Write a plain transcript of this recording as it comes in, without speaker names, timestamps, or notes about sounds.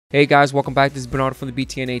Hey guys, welcome back. This is Bernardo from the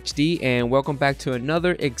BTNHD and welcome back to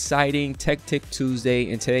another exciting Tech Tip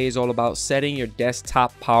Tuesday. And today is all about setting your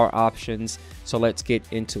desktop power options. So let's get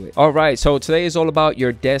into it. All right, so today is all about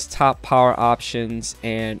your desktop power options.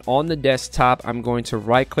 And on the desktop, I'm going to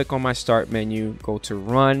right click on my start menu, go to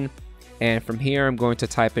run. And from here, I'm going to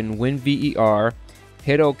type in WinVER,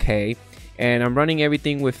 hit OK. And I'm running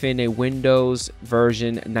everything within a Windows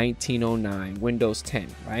version 1909, Windows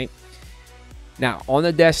 10, right? Now on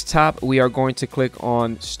the desktop, we are going to click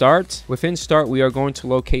on Start. Within Start, we are going to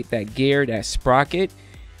locate that gear, that sprocket.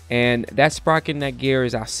 And that sprocket and that gear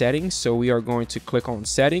is our settings. So we are going to click on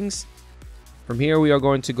Settings. From here, we are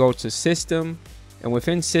going to go to System. And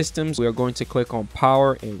within Systems, we are going to click on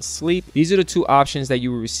Power and Sleep. These are the two options that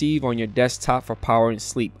you will receive on your desktop for power and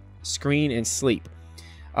sleep, screen and sleep.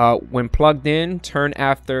 When plugged in, turn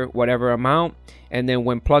after whatever amount. And then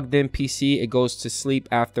when plugged in PC, it goes to sleep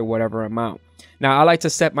after whatever amount. Now, I like to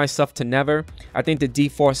set myself to never. I think the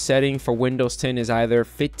default setting for Windows 10 is either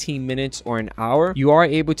 15 minutes or an hour. You are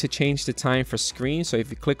able to change the time for screen. So if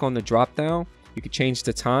you click on the drop down, you can change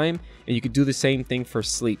the time, and you can do the same thing for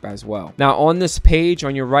sleep as well. Now on this page,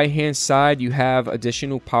 on your right hand side, you have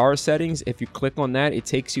additional power settings. If you click on that, it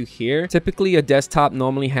takes you here. Typically a desktop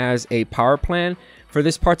normally has a power plan. For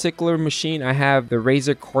this particular machine, I have the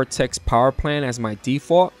Razer Cortex power plan as my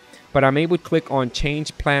default. But I'm able to click on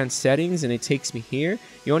change plan settings and it takes me here.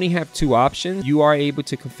 You only have two options. You are able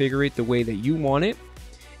to configure it the way that you want it.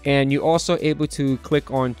 And you're also able to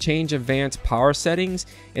click on change advanced power settings.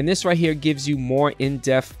 And this right here gives you more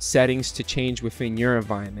in-depth settings to change within your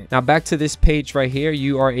environment. Now back to this page right here,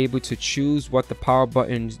 you are able to choose what the power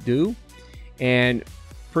buttons do. And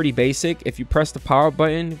pretty basic. If you press the power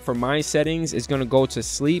button for my settings, it's going to go to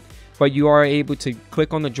sleep. But you are able to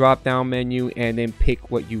click on the drop down menu and then pick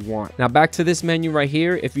what you want. Now back to this menu right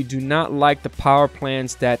here. If you do not like the power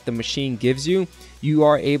plans that the machine gives you, you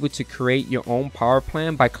are able to create your own power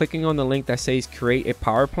plan by clicking on the link that says create a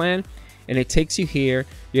power plan. And it takes you here.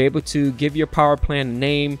 You're able to give your power plan a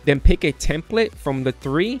name, then pick a template from the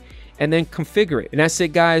three and then configure it. And that's it,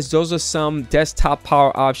 guys. Those are some desktop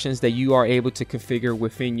power options that you are able to configure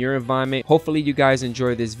within your environment. Hopefully you guys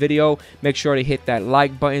enjoyed this video. Make sure to hit that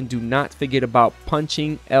like button. Do not forget about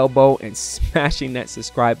punching, elbow, and smashing that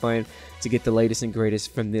subscribe button to get the latest and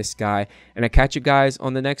greatest from this guy. And I'll catch you guys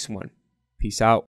on the next one. Peace out.